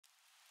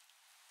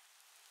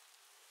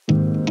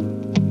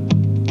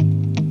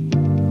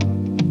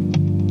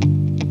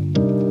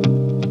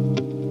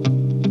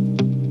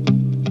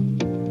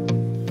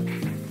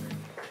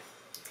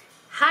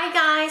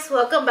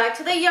Welcome back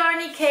to the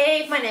Yarny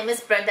Cave. My name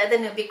is Brenda the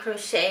Newbie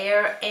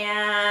Crocheter,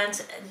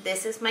 and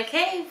this is my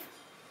cave,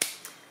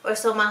 or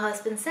so my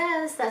husband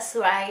says. That's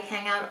where I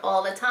hang out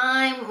all the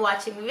time,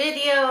 watching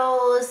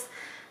videos,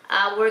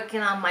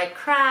 working on my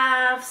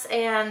crafts,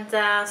 and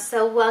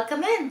so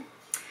welcome in.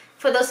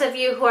 For those of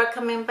you who are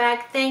coming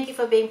back, thank you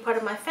for being part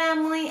of my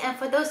family, and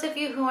for those of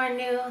you who are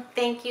new,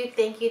 thank you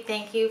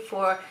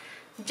for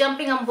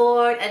jumping on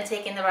board and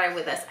taking the ride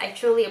with us. I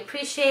truly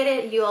appreciate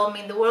it. You all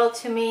mean the world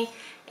to me,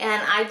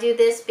 and I do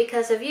this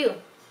because of you.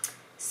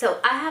 So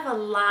I have a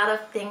lot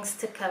of things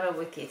to cover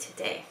with you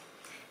today,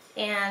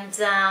 and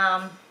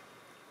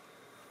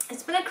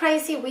it's been a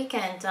crazy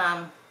weekend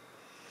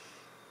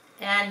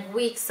and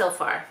week so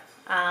far.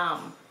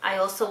 I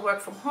also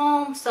work from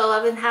home, so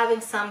I've been having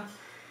some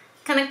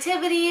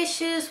connectivity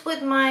issues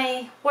with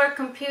my work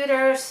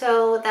computer,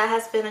 so that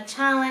has been a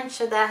challenge.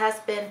 So that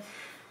has been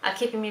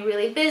keeping me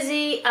really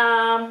busy,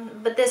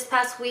 but this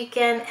past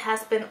weekend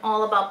has been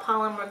all about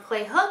polymer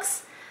clay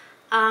hooks.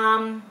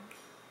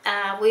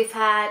 We've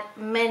had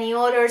many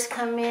orders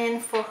come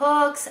in for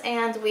hooks,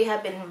 and we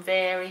have been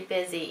very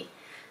busy.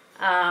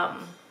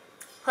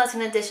 Plus,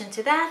 in addition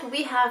to that,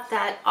 we have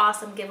that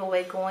awesome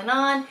giveaway going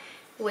on,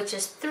 which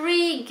is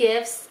 3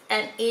 gifts,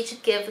 and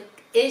each gift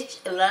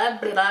gets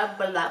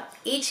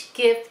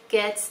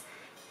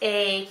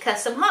a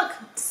custom hook.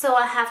 So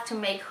I have to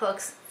make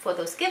hooks for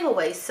those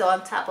giveaways. So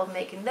on top of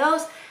making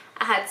those,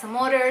 I had some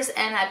orders,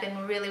 and I've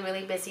been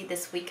really busy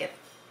this weekend.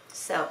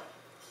 So,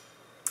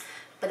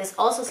 but there's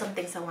also some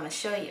things I want to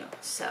show you.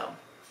 So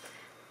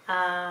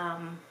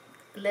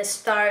let's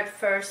start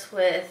first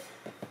with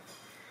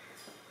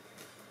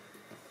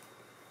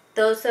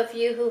those of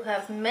you who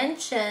have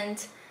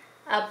mentioned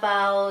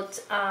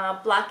about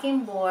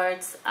blocking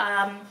boards.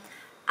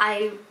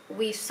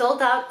 We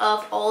sold out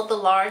of all the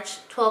large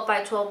 12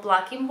 by 12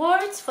 blocking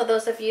boards. For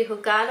those of you who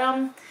got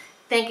them,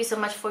 thank you so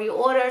much for your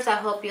orders. I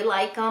hope you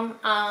like them,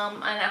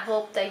 and I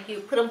hope that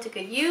you put them to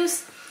good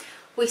use.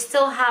 We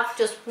still have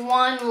just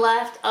one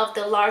left of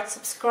the large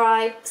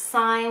subscribe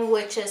sign,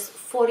 which is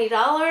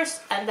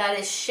 $40, and that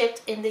is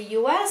shipped in the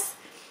US.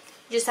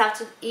 You just have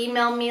to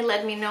email me,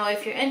 let me know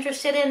if you're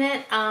interested in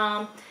it,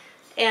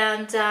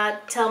 and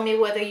tell me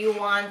whether you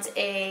want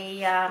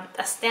a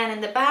stand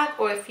in the back,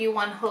 or if you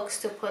want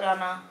hooks to put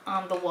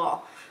on the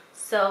wall.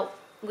 So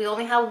we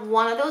only have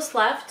one of those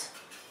left,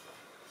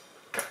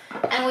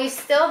 and we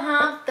still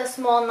have the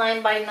small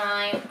 9 by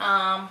 9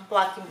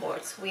 blocking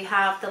boards. We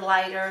have the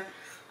lighter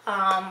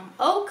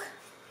oak,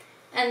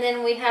 and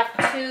then we have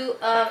 2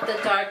 of the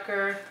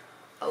darker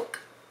oak.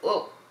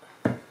 Whoa.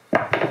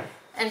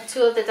 And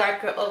 2 of the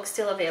darker oak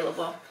still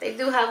available. They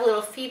do have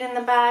little feet in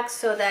the back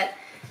so that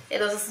it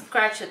doesn't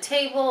scratch your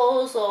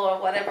tables or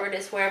whatever it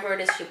is, wherever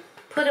it is you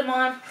put them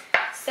on.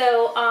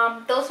 So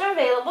those are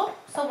available.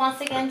 So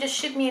once again, just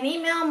shoot me an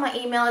email. My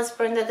email is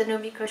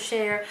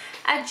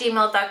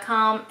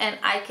brendathenewbiecrocheter@gmail.com, and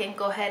I can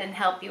go ahead and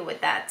help you with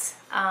that.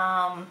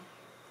 And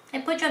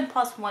put you on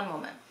pause for one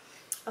moment.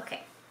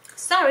 Okay,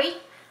 sorry.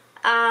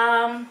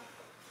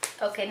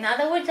 Okay, now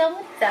that we're done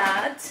with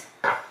that,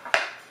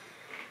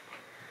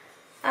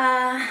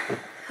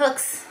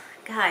 hooks,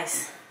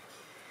 guys.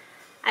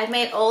 I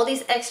made all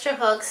these extra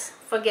hooks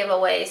for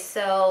giveaways.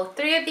 So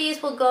 3 of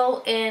these will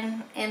go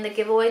in the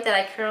giveaway that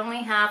I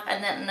currently have,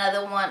 and then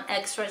another one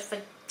extra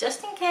for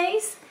just in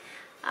case.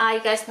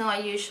 You guys know I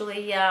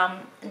usually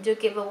do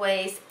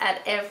giveaways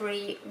at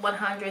every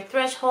 100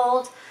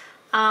 threshold.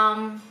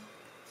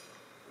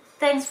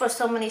 Thanks for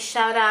so many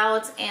shout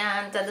outs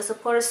and the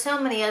support of so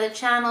many other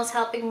channels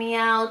helping me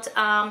out.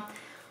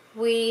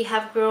 We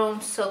have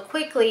grown so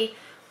quickly.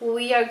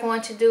 We are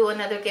going to do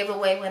another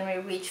giveaway when we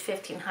reach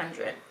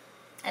 1,500.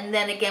 And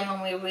then again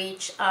when we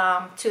reach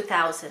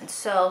 2,000.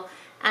 So,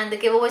 and the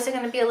giveaways are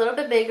going to be a little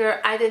bit bigger.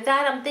 Either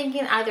that, I'm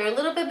thinking either a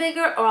little bit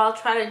bigger, or I'll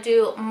try to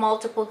do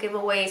multiple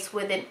giveaways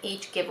within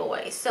each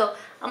giveaway. So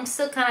I'm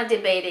still kind of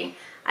debating.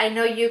 I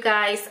know you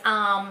guys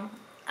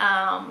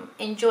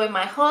enjoy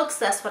my hooks.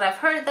 That's what I've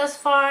heard thus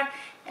far,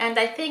 and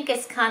I think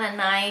it's kind of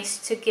nice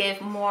to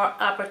give more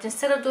opportunity.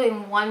 Instead of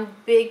doing one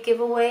big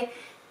giveaway,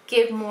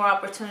 give more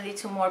opportunity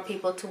to more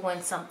people to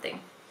win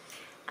something.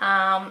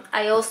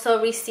 I also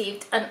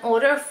received an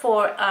order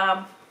for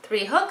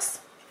 3 hooks.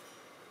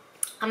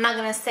 I'm not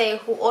gonna say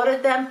who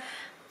ordered them,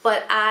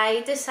 but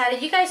I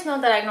decided, you guys know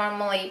that I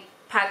normally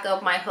pack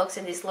up my hooks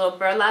in these little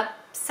burlap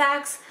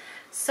sacks.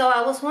 So I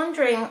was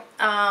wondering,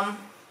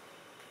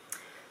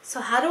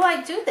 so how do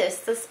I do this?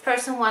 This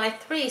person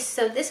wanted 3,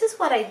 so this is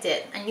what I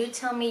did, and you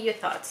tell me your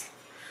thoughts.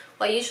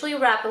 Well, I usually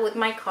wrap it with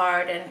my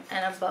card and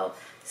a bow.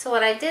 So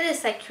what I did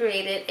is I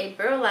created a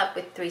burlap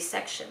with 3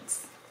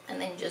 sections,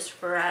 and then just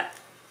wrap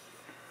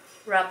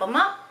them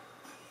up,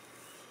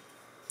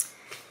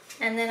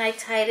 and then I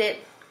tied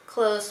it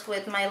close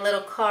with my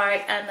little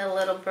card and the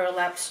little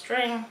burlap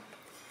string.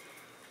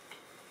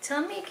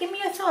 Tell me, give me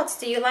your thoughts.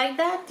 Do you like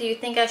that? Do you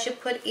think I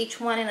should put each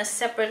one in a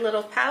separate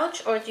little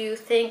pouch, or do you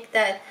think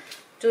that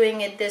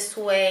doing it this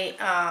way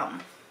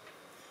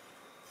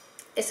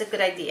is a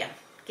good idea?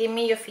 Give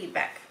me your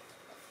feedback.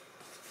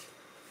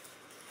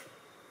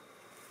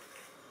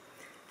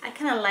 I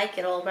kind of like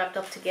it all wrapped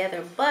up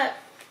together, but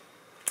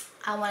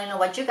I want to know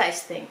what you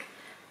guys think.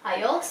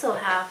 I also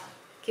have,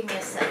 give me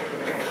a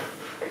second.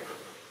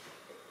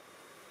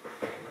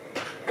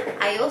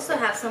 I also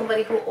have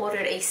somebody who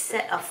ordered a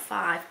set of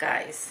 5,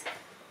 guys.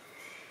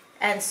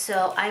 And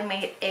so I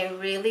made a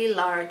really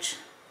large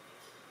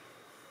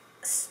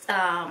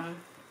sack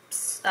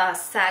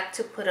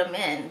to put them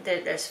in.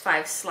 There's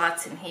 5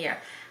 slots in here.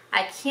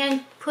 I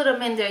can't put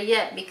them in there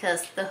yet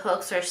because the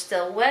hooks are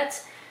still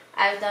wet.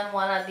 I've done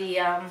one of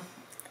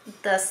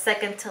the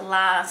second to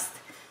last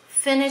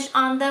finish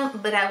on them,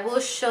 but I will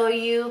show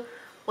you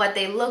what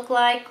they look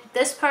like.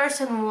 This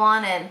person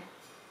wanted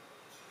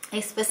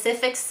a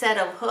specific set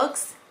of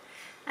hooks,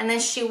 and then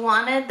she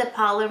wanted the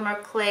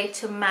polymer clay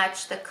to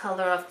match the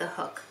color of the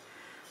hook.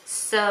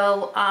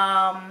 So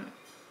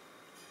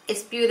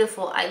it's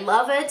beautiful. I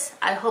love it.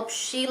 I hope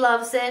she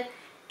loves it.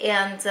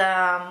 And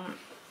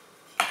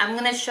I'm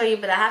gonna show you,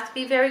 but I have to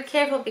be very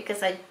careful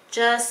because I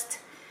just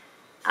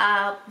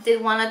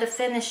did one of the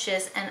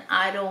finishes and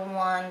I don't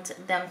want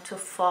them to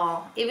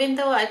fall. Even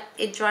though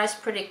it dries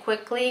pretty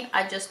quickly,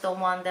 I just don't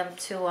want them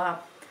to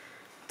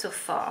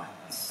fall.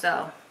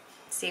 So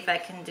see if I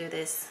can do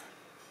this.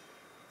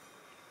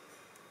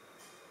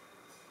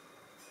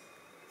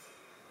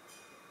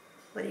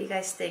 What do you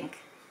guys think?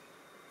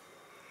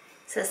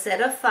 It's a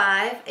set of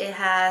 5. It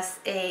has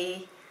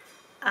a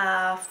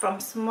from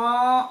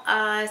small,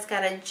 it's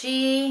got a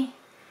G,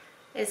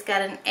 it's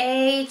got an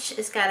H,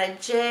 it's got a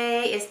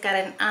J, it's got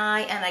an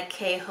I, and a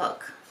K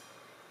hook.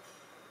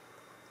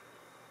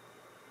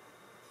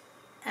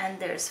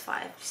 And there's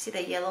 5. See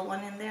the yellow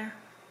one in there?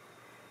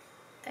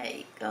 There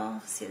you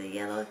go. See the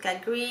yellow? It's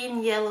got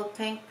green, yellow,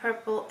 pink,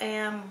 purple,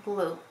 and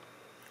blue.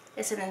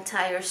 It's an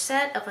entire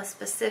set of a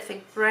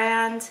specific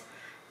brand.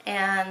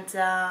 And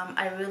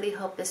I really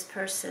hope this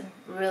person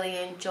really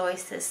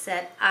enjoys this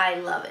set. I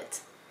love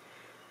it.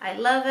 I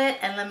love it.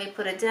 And let me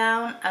put it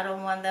down. I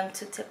don't want them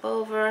to tip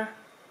over.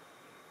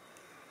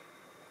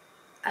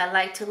 I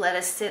like to let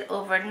it sit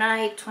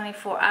overnight,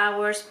 24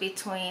 hours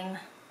between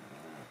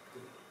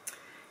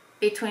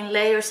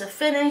layers of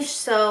finish.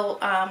 So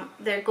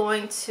they're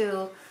going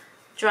to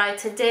dry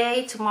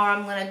today. Tomorrow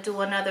I'm going to do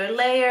another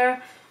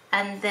layer.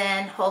 And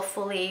then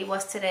hopefully,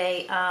 what's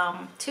today?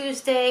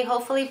 Tuesday.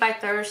 Hopefully by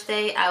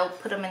Thursday, I will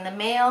put them in the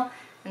mail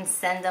and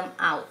send them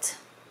out.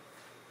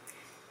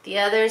 The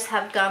others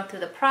have gone through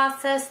the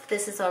process.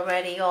 This is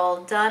already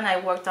all done. I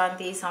worked on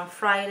these on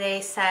Friday,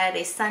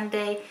 Saturday,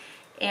 Sunday,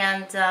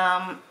 and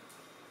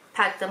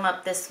packed them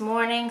up this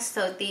morning.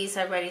 So these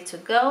are ready to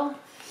go.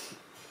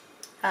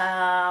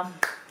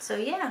 So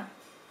yeah.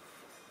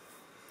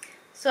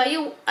 So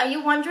are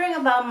you wondering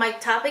about my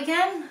top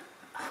again?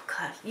 Oh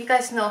God, you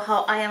guys know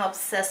how I am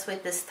obsessed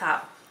with this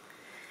top.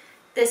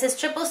 This is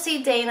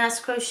C Dana's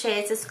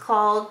Crochets. It's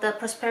called the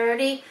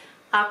Prosperity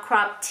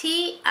Crop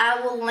Tee. I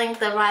will link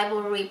the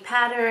Ravelry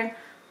pattern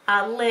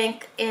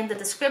link in the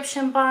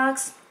description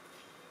box.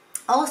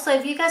 Also,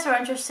 if you guys are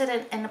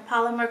interested in the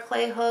polymer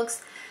clay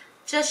hooks,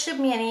 just shoot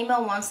me an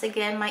email. Once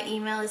again, my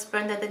email is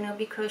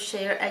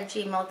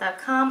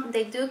Brendathenewbiecrocheter@gmail.com.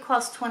 They do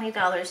cost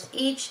 $20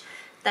 each.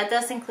 That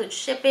does include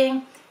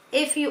shipping.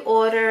 If you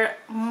order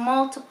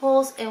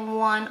multiples in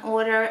one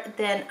order,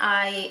 then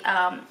I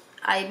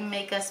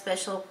make a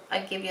special,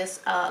 I give you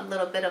a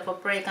little bit of a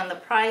break on the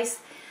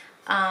price.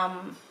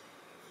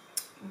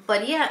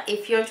 But yeah,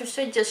 if you're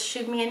interested, just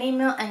shoot me an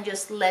email and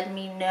just let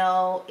me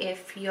know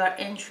if you're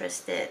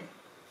interested.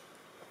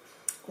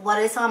 What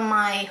is on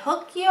my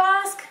hook, you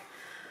ask?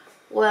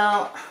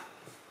 Well,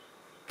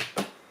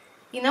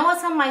 you know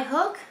what's on my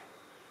hook?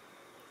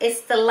 It's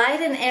the Light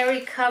and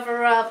Airy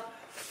cover-up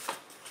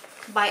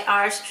by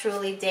ours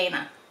truly,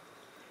 Dana.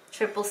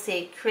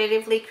 C,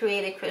 Creatively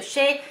Created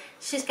Crochet.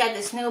 She's got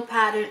this new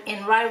pattern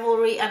in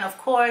Ravelry, and of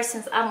course,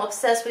 since I'm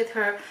obsessed with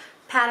her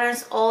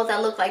patterns, all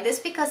that look like this,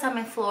 because I'm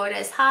in Florida,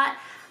 it's hot.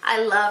 I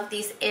love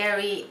these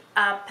airy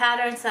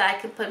patterns that I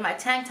can put my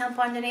tank top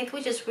underneath,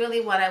 which is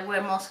really what I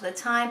wear most of the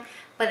time.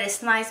 But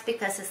it's nice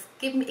because it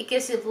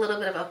gives you a little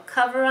bit of a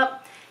cover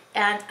up,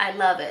 and I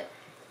love it.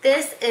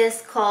 This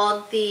is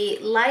called the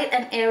Light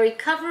and Airy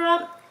Cover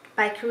Up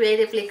by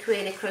Creatively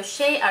Created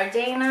Crochet,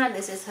 Ardana.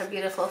 This is her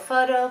beautiful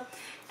photo,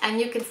 and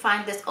you can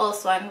find this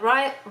also on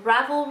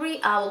Ravelry.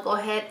 I will go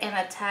ahead and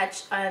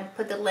attach and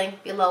put the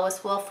link below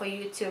as well for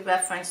you to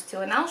reference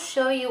to, and I'll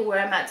show you where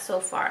I'm at so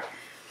far.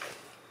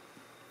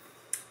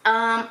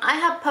 I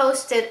have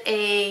posted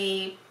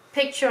a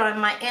picture on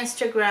my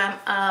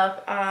Instagram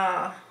of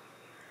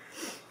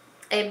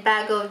a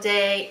Bag of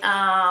Day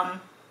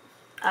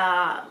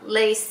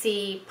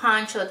lacy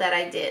poncho that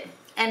I did.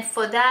 And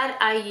for that,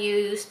 I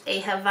used a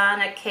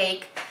Havana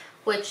cake,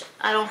 which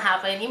I don't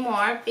have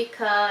anymore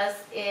because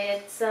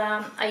it's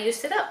I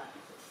used it up.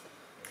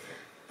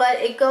 But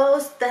it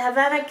goes, the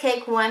Havana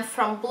cake went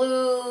from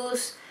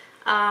blues,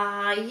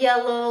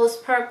 yellows,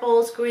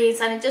 purples, greens,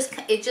 and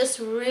it just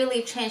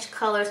really changed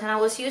colors. And I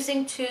was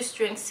using 2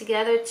 strings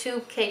together,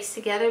 2 cakes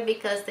together,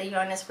 because the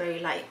yarn is very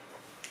light.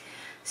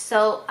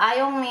 So I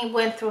only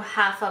went through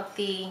half of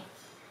the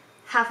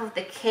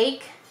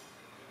cake.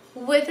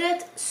 with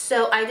it,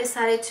 so I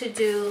decided to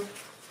do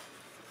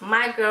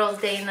my girl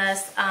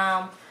Dana's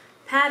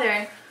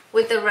pattern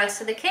with the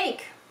rest of the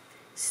cake.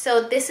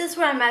 So this is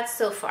where I'm at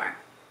so far.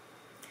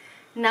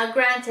 Now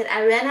granted,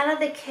 I ran out of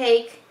the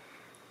cake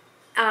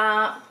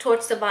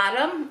towards the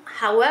bottom.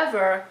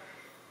 However,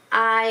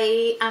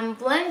 I am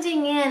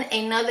blending in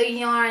another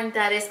yarn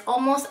that is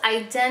almost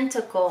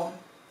identical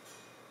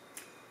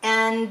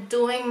and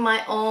doing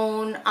my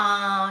own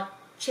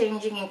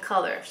changing in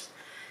colors.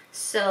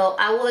 So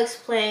I will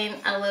explain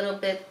a little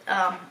bit.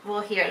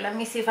 Well, here, let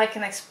me see if I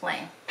can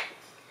explain.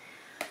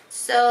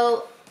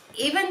 So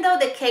even though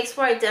the cakes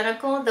were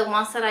identical, the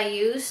ones that I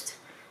used,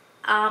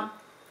 and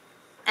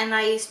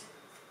I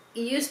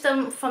used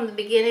them from the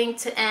beginning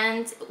to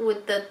end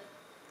with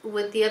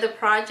the other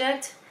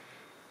project,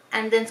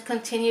 and then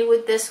continue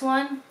with this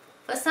one,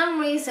 for some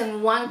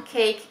reason one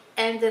cake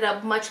ended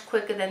up much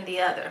quicker than the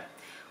other,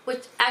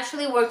 which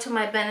actually worked to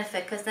my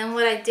benefit, because then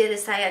what I did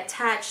is I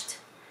attached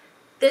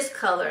this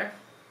color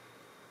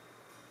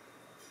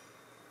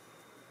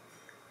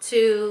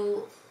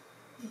to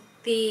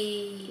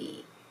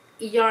the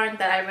yarn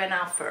that I ran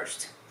out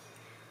first.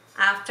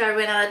 After I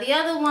ran out of the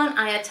other one,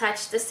 I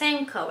attached the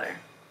same color.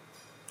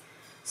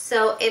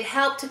 So it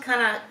helped to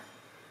kind of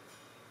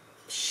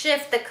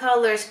shift the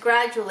colors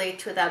gradually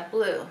to that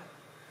blue.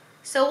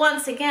 So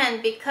once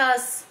again,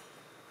 because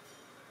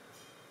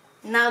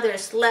now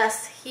there's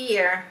less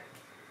here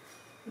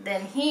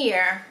than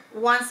here,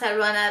 once I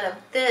run out of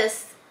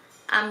this,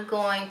 I'm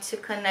going to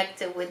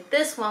connect it with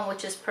this one,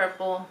 which is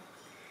purple,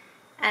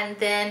 and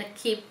then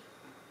keep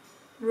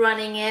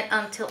running it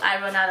until I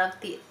run out of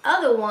the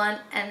other one,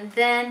 and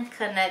then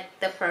connect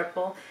the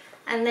purple,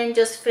 and then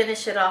just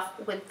finish it off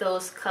with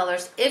those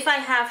colors if I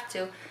have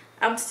to.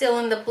 I'm still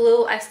in the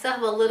blue. I still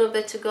have a little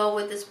bit to go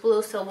with this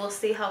blue, so we'll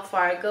see how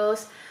far it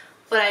goes.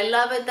 But I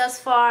love it thus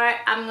far.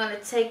 I'm going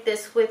to take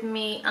this with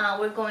me.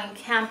 We're going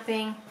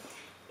camping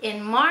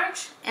in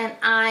March, and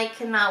I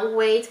cannot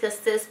wait,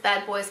 because this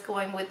bad boy is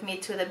going with me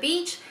to the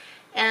beach,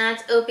 and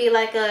it'll be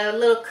like a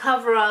little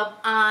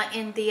cover-up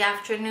in the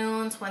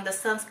afternoons when the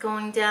sun's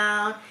going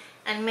down,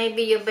 and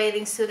maybe your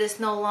bathing suit is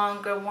no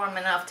longer warm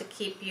enough to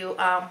keep you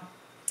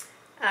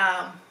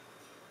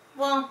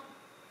well,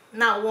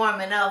 not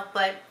warm enough,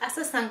 but as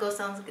the sun goes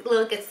down,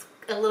 it gets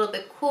a little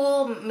bit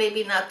cool,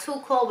 maybe not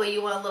too cold, but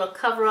you want a little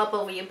cover-up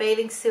over your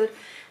bathing suit.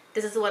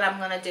 This is what I'm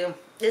gonna do.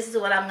 This is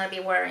what I'm gonna be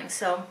wearing.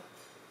 So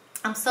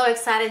I'm so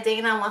excited,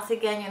 Dana. Once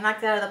again, you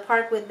knocked it out of the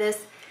park with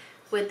this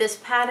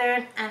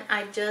pattern, and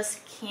I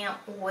just can't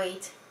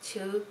wait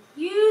to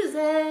use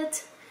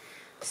it.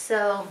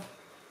 So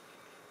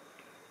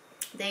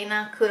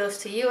Dana, kudos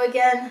to you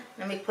again.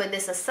 Let me put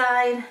this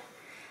aside.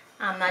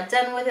 I'm not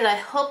done with it. I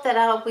hope that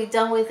I'll be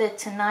done with it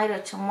tonight or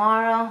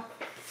tomorrow.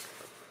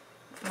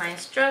 My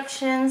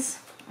instructions.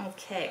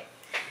 Okay.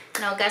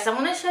 Now guys, I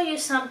want to show you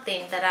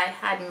something that I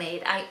had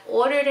made. I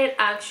ordered it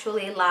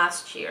actually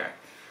last year.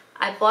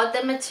 I bought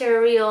the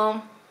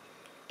material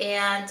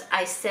and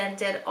I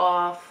sent it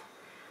off.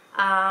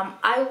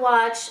 I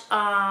watched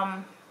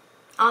On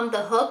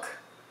the Hook,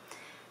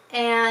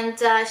 and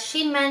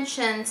she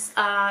mentions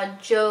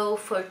Joe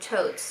for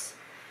Totes,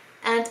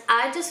 and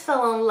I just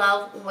fell in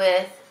love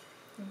with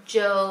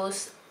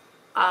Joe's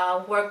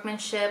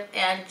workmanship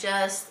and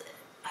just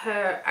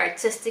her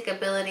artistic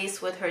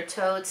abilities with her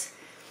totes.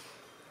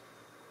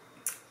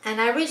 And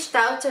I reached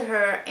out to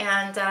her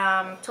and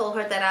told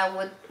her that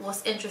I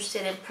was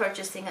interested in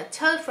purchasing a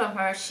tote from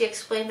her. She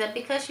explained that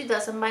because she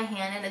does them by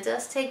hand and it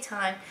does take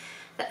time,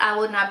 that I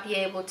would not be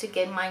able to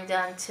get mine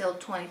done till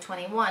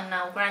 2021.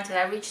 Now granted,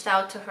 I reached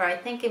out to her, I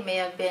think it may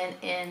have been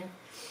in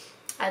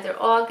either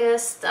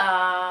August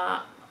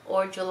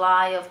or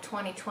July of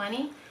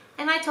 2020,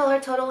 and I told her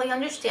totally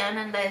understand,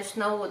 and there's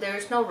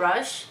no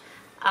rush.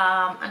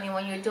 I mean,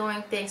 when you're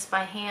doing things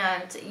by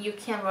hand, you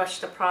can't rush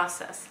the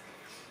process.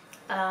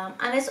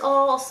 And it's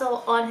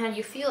also on how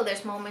you feel.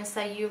 There's moments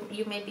that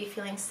you may be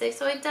feeling sick,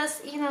 so it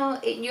does, you know,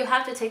 you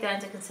have to take that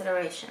into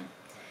consideration.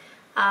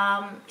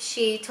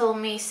 She told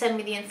me, send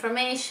me the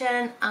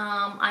information.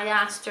 I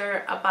asked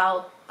her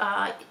about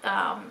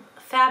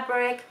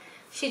fabric.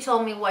 She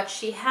told me what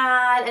she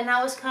had, and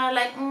I was kind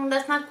of like,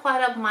 that's not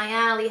quite up my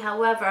alley.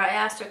 However, I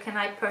asked her, can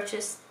I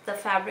purchase the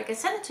fabric and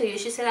send it to you?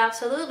 She said,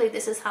 absolutely,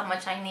 this is how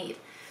much I need.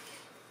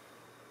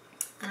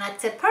 And I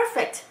said,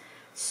 perfect.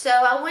 So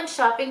I went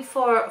shopping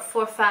for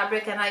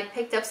fabric, and I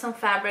picked up some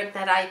fabric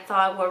that I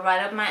thought were right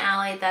up my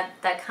alley,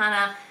 that kind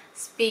of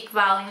speak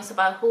volumes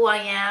about who I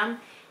am,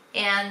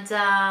 and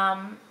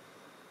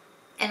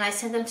I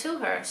sent them to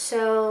her.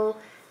 So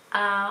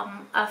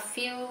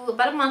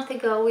about a month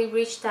ago, we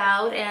reached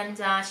out, and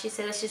she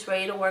said that she's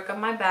ready to work on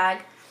my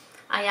bag.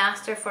 I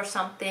asked her for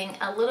something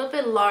a little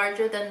bit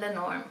larger than the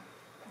norm.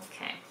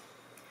 Okay.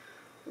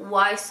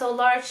 Why so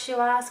large, you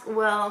ask?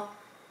 Well,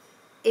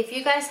 if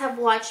you guys have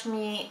watched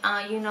me,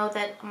 you know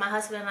that my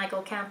husband and I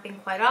go camping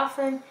quite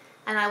often,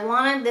 and I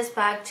wanted this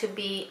bag to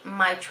be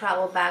my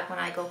travel bag when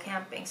I go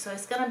camping. So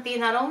it's going to be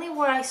not only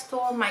where I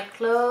store my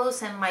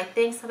clothes and my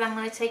things that I'm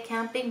going to take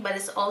camping, but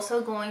it's also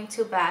going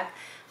to back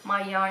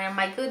my yarn and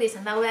my goodies,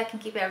 and that way I can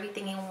keep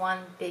everything in one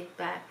big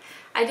bag.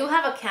 I do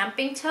have a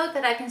camping tote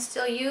that I can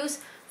still use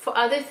for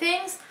other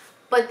things,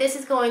 but this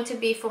is going to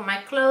be for my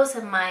clothes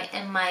and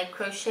my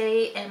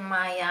crochet and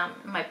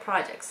my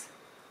projects.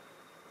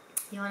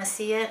 You want to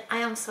see it? I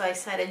am so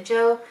excited.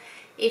 Joe,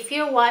 if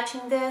you're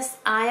watching this,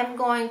 I am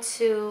going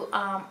to,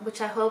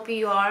 which I hope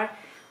you are,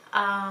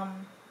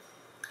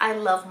 I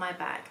love my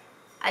bag.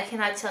 I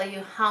cannot tell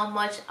you how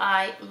much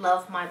I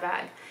love my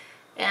bag.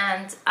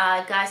 And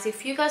guys,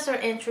 if you guys are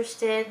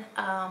interested,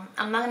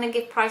 I'm not going to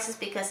give prices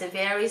because it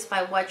varies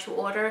by what you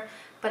order,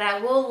 but I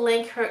will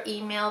link her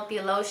email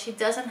below. She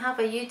doesn't have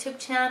a YouTube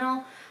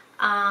channel,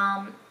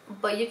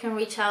 but you can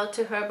reach out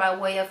to her by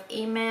way of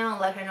email and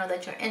let her know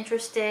that you're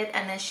interested,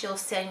 and then she'll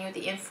send you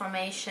the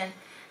information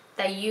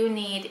that you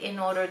need in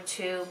order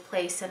to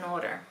place an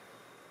order.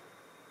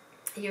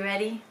 You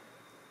ready?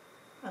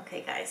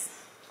 Okay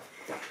guys,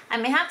 I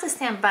may have to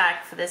stand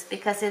back for this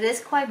because it is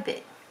quite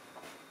big.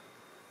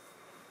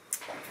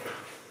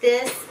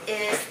 This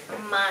is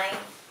my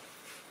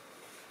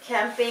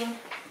camping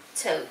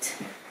tote.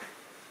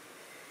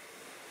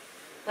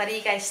 What do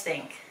you guys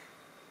think?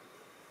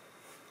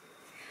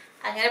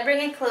 I'm gonna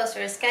bring it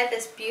closer. It's got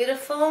this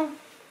beautiful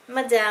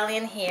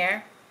medallion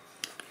here,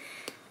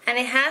 and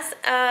it has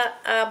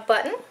a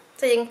button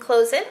so you can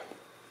close it.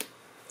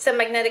 It's a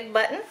magnetic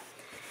button,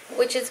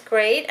 which is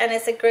great, and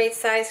it's a great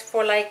size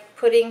for like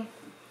putting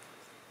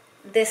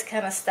this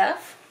kind of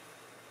stuff.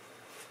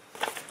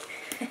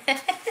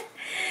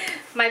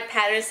 My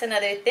patterns and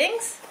other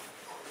things.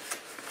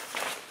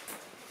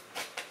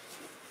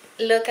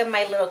 Look at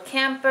my little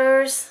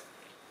campers.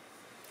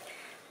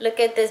 Look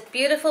at this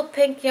beautiful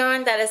pink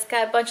yarn that has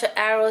got a bunch of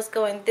arrows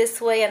going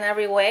this way and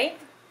every way,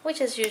 which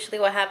is usually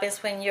what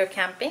happens when you're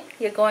camping.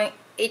 You're going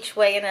each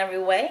way and every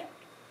way.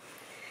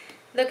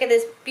 Look at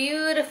this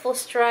beautiful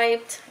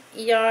striped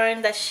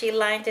yarn that she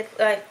lined it,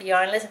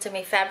 listen to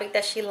me, fabric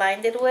that she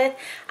lined it with.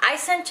 I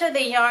sent her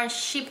the yarn,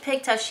 she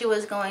picked how she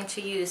was going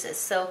to use it,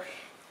 so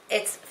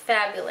it's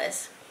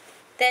fabulous.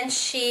 Then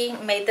she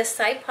made the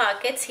side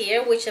pockets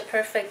here, which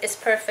is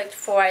perfect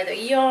for either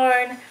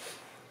yarn,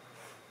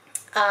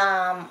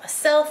 a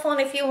cell phone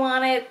if you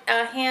want it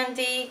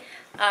handy,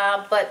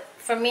 but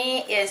for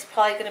me it's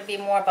probably going to be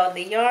more about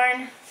the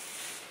yarn.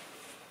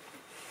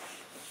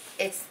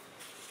 It's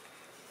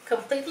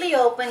completely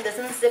open,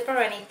 doesn't zip or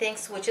anything,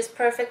 so which is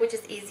perfect, which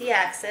is easy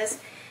access.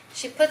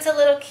 She puts a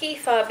little key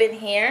fob in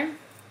here.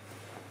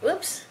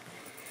 Whoops.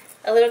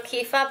 A little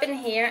key fob in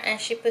here, and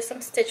she puts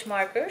some stitch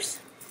markers.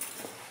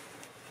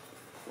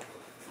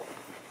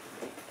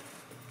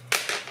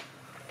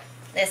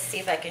 Let's see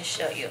if I can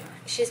show you.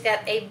 She's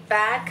got a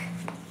back,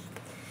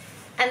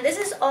 and this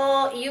is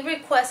all you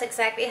request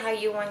exactly how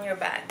you want your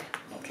bag.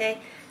 Okay,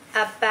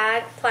 a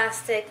bag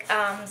plastic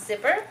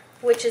zipper,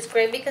 which is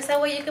great because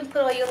that way you can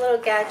put all your little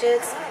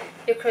gadgets,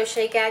 your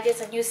crochet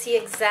gadgets, and you see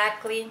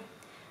exactly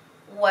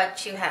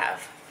what you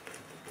have.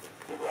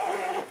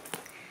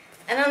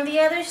 And on the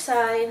other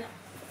side,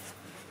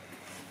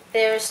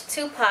 there's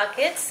two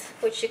pockets,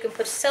 which you can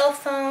put cell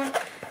phone,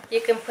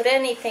 you can put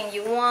anything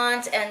you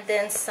want, and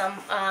then some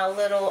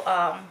little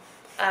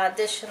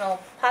additional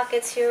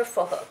pockets here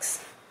for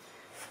hooks.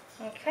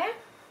 Okay,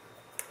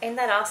 ain't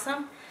that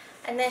awesome?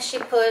 And then she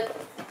put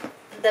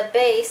the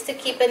base to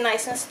keep it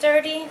nice and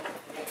sturdy.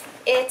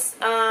 It's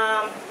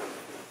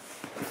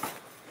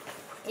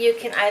you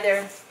can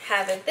either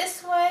have it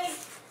this way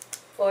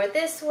or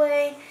this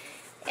way,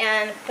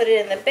 and put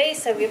it in the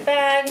base of your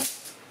bag,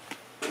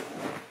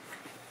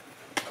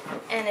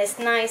 and it's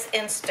nice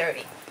and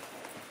sturdy.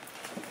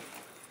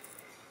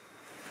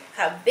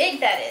 How big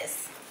that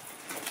is.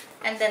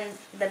 And then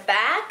the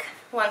back,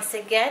 once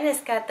again, it's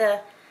got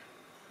the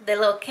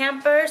little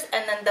campers,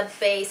 and then the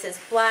base is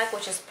black,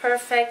 which is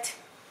perfect.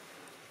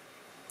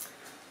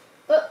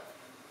 Oh,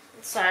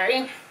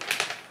 sorry.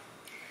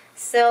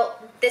 So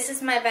this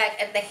is my bag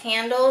at the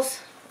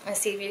handles.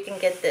 Let's see if you can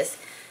get this.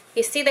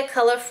 You see the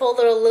colorful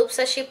little loops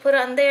that she put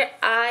on there?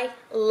 I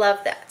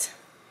love that.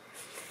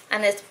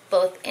 And it's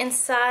both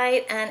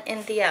inside and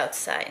in the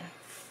outside.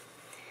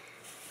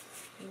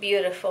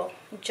 Beautiful.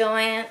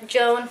 Joan,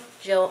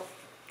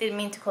 didn't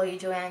mean to call you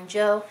Joanne,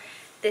 Joe.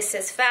 This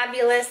is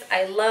fabulous.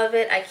 I love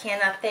it. I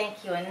cannot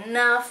thank you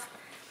enough.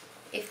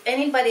 If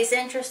anybody's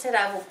interested,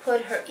 I will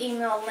put her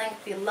email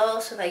link below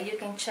so that you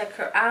can check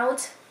her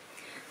out.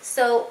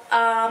 So,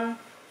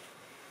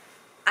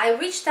 I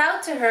reached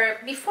out to her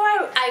before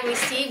I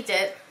received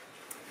it,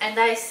 and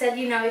I said,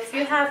 you know, if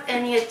you have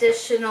any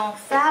additional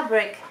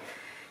fabric,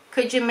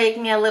 could you make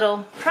me a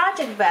little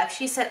project bag?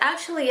 She said,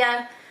 actually,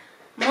 I'm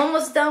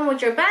almost done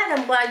with your bag.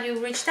 I'm glad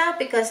you reached out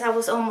because I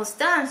was almost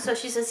done. So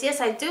she says, yes,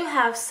 I do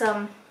have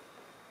some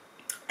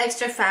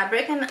extra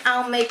fabric, and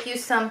I'll make you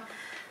some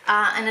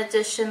an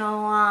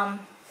additional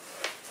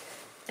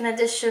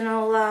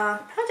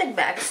project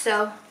bag.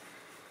 So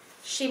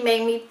she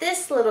made me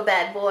this little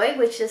bad boy,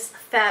 which is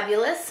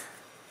fabulous.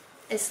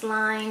 It's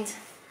lined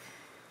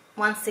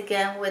once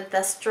again with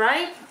the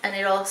stripe, and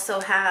it also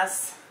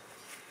has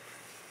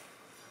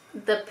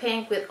the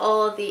pink with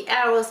all the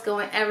arrows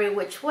going every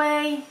which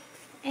way,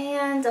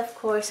 And of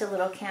course a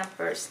little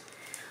campers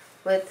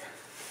with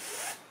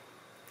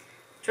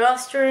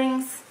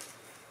drawstrings.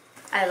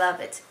 I love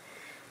it.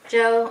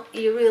 Joe,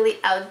 you really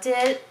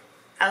outdid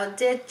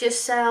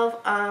yourself.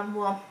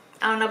 Well,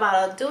 I don't know about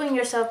outdoing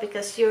yourself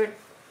because you're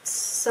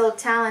so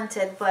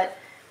talented, but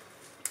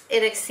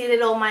it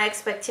exceeded all my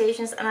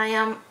expectations and I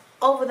am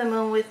over the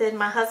moon with it.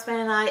 My husband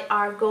and I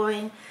are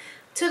going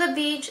to the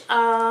beach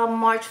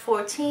March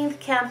 14th,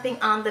 camping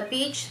on the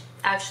beach,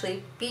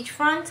 actually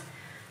beachfront.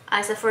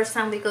 It's the first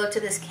time we go to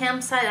this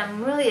campsite.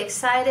 I'm really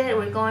excited.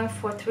 We're going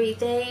for 3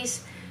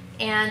 days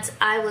and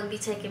I will be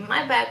taking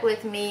my bag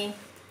with me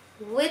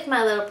with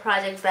my little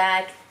project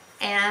bag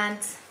and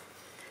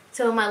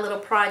two of my little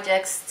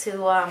projects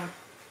to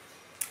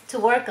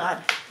work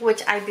on,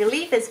 which I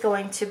believe is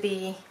going to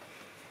be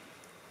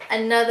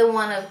another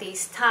one of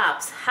these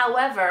tops.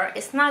 However,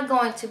 it's not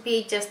going to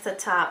be just a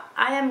top.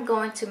 I am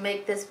going to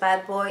make this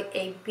bad boy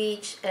a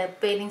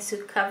bathing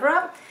suit cover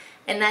up,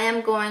 and I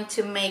am going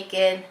to make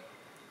it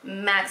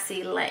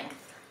maxi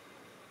length.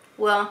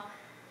 Well,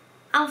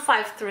 I'm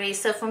 5'3",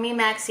 so for me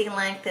maxi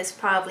length is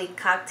probably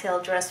cocktail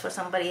dress for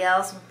somebody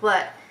else,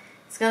 but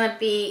it's gonna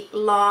be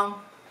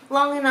long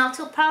enough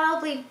to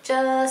probably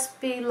just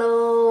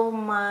below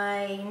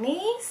my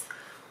knees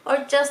or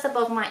just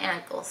above my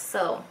ankles.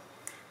 So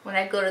when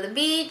I go to the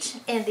beach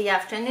in the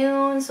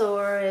afternoons,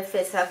 or if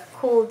it's a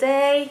cool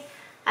day,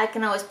 I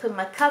can always put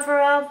my cover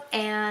up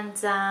and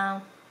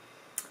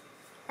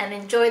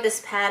enjoy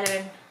this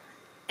pattern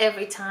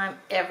every time,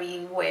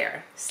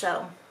 everywhere.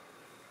 So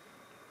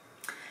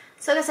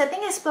guys, I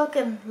think I've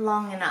spoken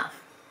long enough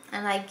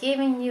and I've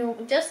given you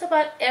just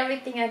about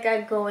everything I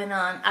got going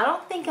on. I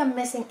don't think I'm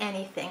missing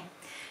anything.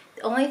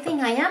 The only thing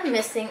I am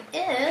missing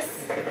is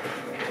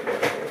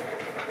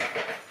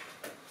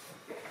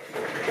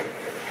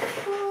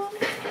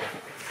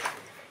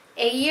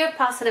a year of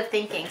positive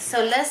thinking.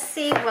 So let's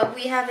see what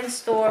we have in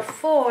store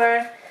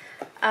for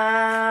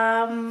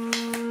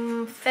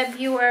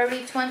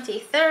February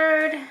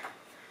 23rd.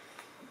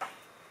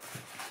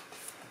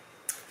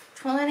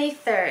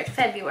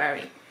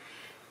 February.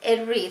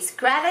 It reads,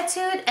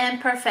 gratitude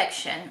and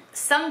perfection.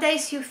 Some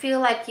days you feel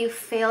like you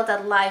failed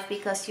at life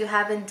because you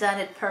haven't done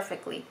it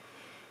perfectly.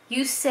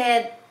 You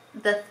said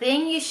the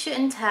thing you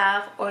shouldn't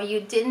have, or you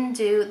didn't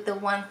do the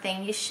one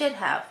thing you should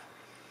have.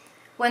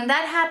 When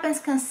that happens,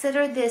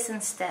 consider this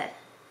instead.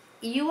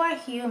 You are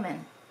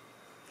human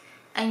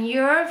and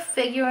you're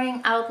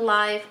figuring out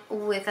life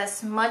with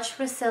as much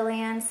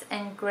resilience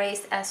and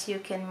grace as you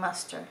can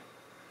muster.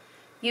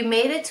 You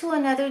made it to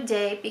another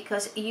day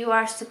because you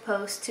are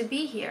supposed to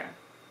be here.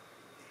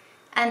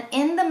 And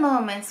in the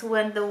moments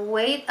when the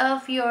weight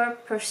of your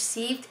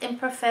perceived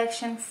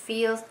imperfection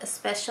feels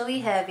especially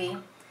heavy,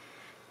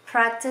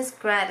 practice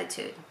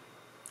gratitude.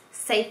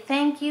 Say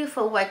thank you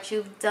for what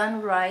you've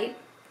done right.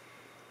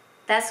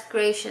 That's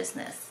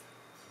graciousness.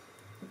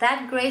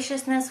 That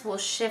graciousness will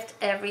shift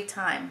every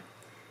time.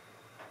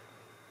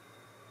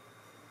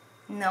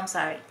 No, I'm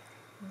sorry.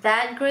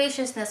 That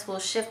graciousness will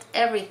shift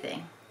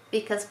everything.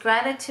 Because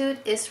gratitude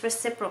is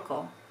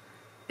reciprocal.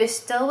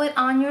 Bestow it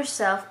on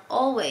yourself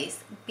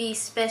always. Be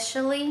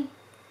especially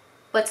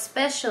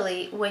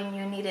when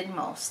you need it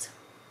most.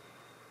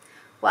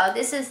 Wow,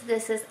 this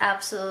is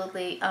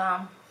absolutely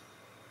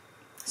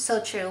so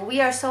true.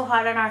 We are so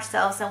hard on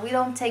ourselves and we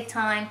don't take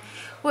time.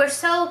 We're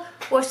so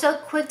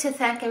quick to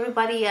thank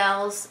everybody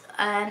else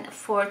and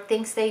for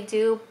things they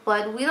do,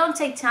 but we don't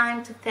take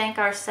time to thank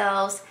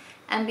ourselves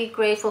and be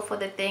grateful for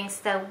the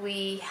things that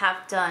we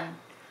have done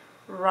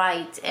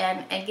right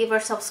and give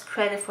ourselves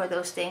credit for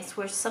those things.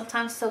 We're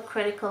sometimes so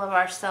critical of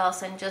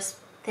ourselves and just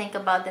think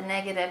about the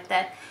negative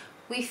that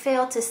we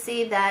fail to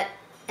see that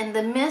in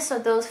the midst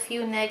of those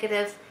few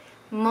negative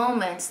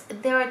moments,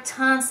 there are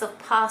tons of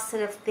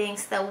positive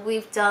things that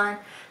we've done,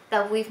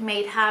 that we've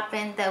made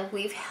happen, that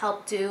we've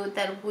helped do,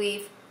 that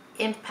we've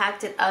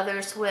impacted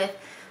others with.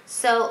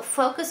 So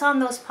focus on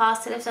those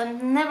positives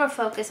and never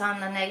focus on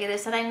the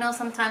negatives. And I know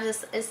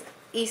sometimes it's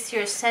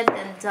easier said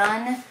than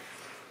done,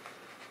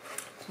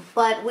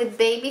 but with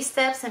baby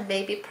steps and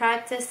baby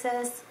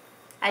practices,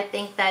 I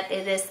think that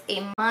it is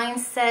a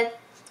mindset,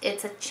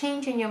 it's a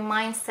change in your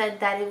mindset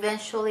that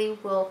eventually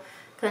will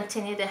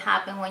continue to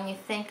happen when you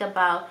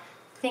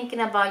thinking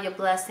about your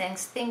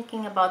blessings,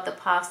 thinking about the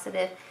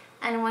positive.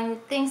 And when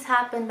things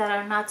happen that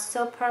are not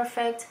so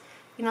perfect,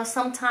 you know,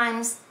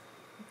 sometimes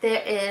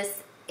there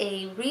is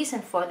a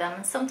reason for them,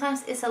 and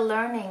sometimes it's a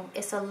learning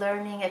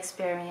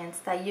experience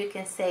that you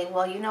can say,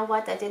 well, you know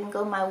what, that didn't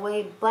go my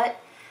way, but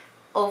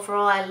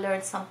overall I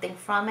learned something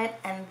from it,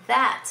 and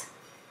that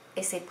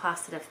is a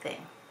positive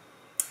thing.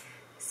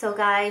 So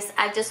guys,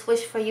 I just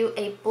wish for you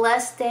a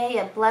blessed day,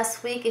 a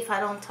blessed week if I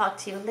don't talk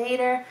to you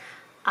later.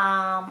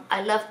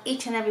 I love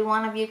each and every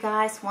one of you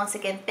guys. Once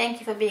again, thank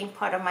you for being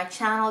part of my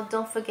channel.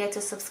 Don't forget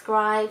to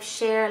subscribe,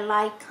 share,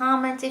 like,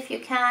 comment if you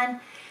can.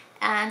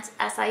 And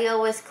as I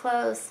always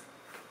close,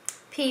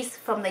 peace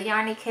from the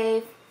Yarny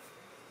Cave.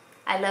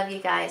 I love you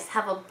guys.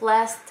 Have a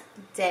blessed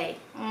day.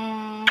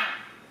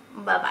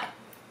 Bye-bye.